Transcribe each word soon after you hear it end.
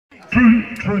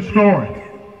True story.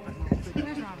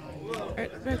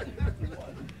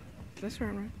 That's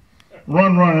right.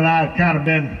 Run and I had kind of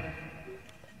been,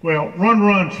 well,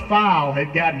 Run's file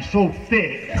had gotten so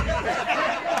thick,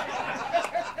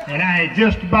 and I had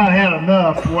just about had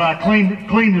enough where I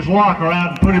cleaned his locker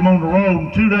out and put him on the road,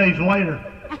 and 2 days later,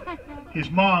 his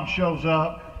mom shows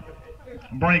up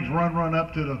and brings Run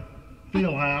up to the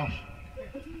field house.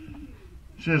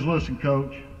 Says, listen,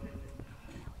 Coach,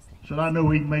 said, I know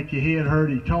he can make your head hurt.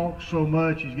 He talks so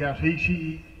much. He's got,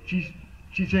 she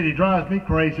said he drives me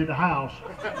crazy at the house.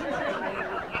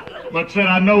 But said,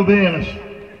 I know this,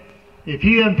 if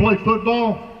he doesn't play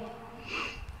football,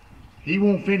 he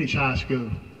won't finish high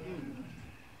school.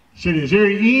 Said, is there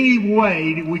any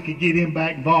way that we could get him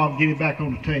back involved, get him back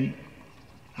on the team?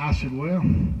 I said, well,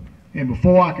 and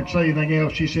before I could say anything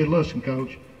else, she said, listen,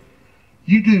 Coach,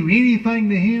 you do anything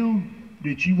to him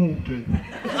that you want to.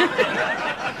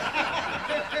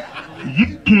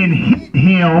 You can hit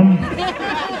him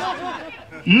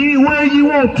anywhere you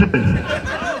want to.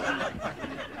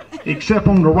 Except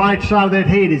on the right side of that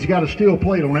head, he's got a steel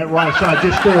plate on that right side.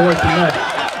 Just stay away from that.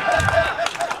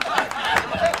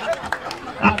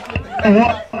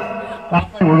 I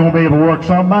think we're going to be able to work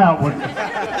something out.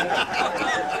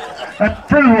 That's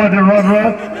true, wasn't it,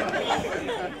 Run?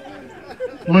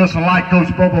 Listen, like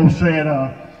Coach Bobo said,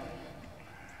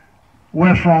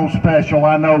 West Rome special.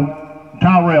 I know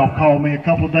Tyrell called me a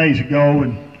couple of days ago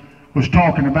and was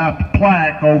talking about the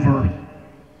plaque over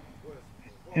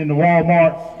in the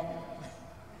Walmart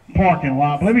parking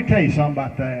lot. But let me tell you something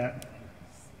about that.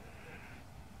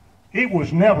 It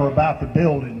was never about the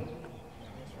building.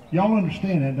 Y'all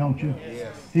understand that, don't you?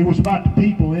 Yes. It was about the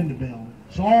people in the building.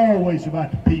 It's always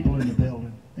about the people in the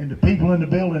building. And the people in the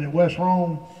building at West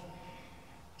Rome,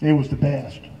 it was the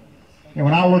best. And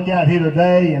when I look out here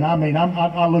today, and I mean,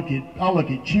 I look at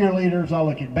cheerleaders, I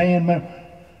look at band members.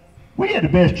 We had the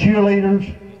best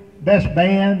cheerleaders, best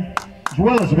band, as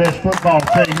well as the best football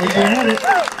team. We had it.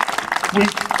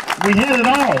 We had it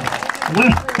all.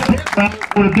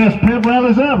 Were the best pep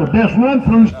rallies ever, best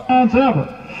run-through signs ever.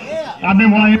 I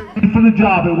remember when I interviewed for the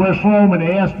job at West Rome, and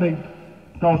they asked me,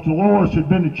 because Dolores had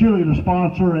been the cheerleader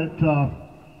sponsor at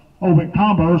over at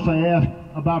Commerce, they asked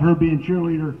about her being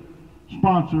cheerleader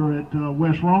sponsor at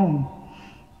West Rome.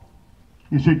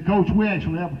 He said, Coach, we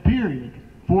actually have a period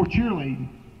for cheerleading.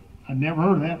 I'd never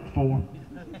heard of that before.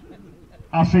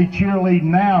 I see cheerleading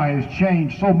now has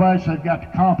changed so much. They've got the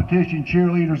competition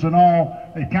cheerleaders and all.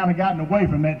 They've kind of gotten away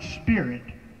from that spirit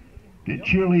that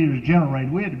cheerleaders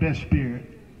generated. We had the best spirit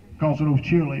because of those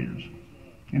cheerleaders.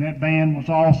 And that band was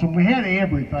awesome. We had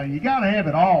everything. You got to have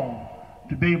it all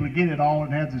to be able to get it all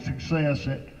and have the success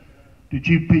that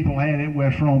you people had at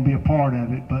West Rome, be a part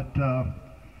of it. But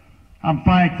I'm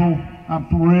thankful. I'm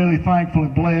really thankful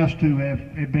and blessed to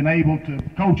have been able to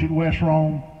coach at West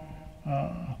Rome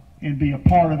and be a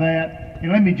part of that.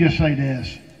 And let me just say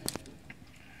this.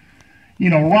 You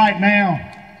know, right now,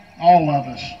 all of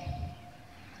us,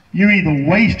 you're either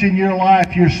wasting your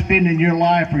life, you're spending your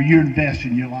life, or you're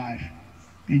investing your life.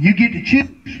 And you get to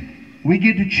choose. We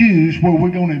get to choose where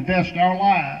we're going to invest our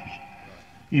lives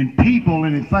in people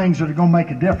and in things that are going to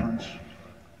make a difference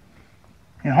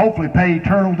and hopefully pay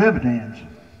eternal dividends.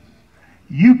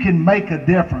 You can make a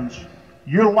difference.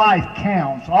 Your life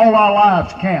counts. All our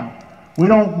lives count. We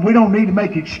don't need to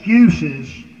make excuses.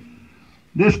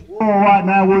 This world right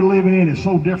now we're living in is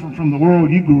so different from the world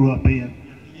you grew up in.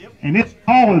 And it's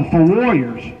calling for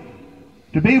warriors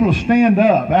to be able to stand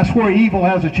up. That's where evil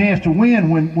has a chance to win,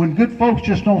 when good folks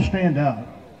just don't stand up.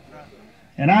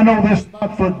 And I know this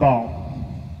about football.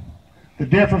 The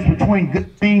difference between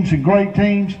good teams and great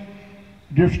teams,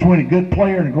 the difference between a good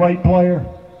player and a great player,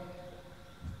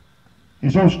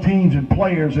 is those teams and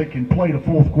players that can play the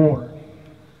fourth quarter.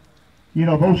 You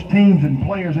know, those teams and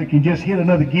players that can just hit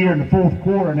another gear in the fourth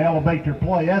quarter and elevate their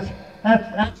play.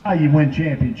 That's how you win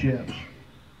championships.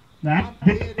 Now, I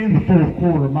did in the fourth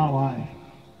quarter of my life.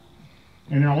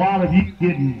 And there are a lot of you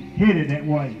getting hit it that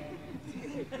way.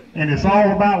 And it's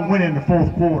all about winning the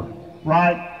fourth quarter,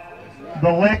 right? The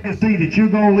legacy that you're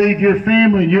going to leave your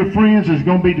family and your friends is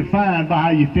going to be defined by how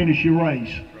you finish your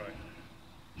race.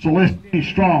 So let's finish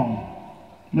strong.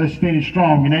 Let's finish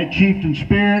strong. In that chieftain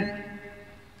spirit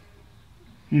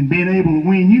and being able to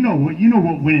win, you know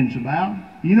what winning's about.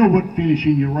 You know what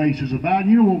finishing your race is about.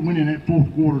 You know what winning that fourth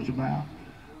quarter is about.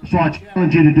 So I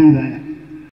challenge you to do that.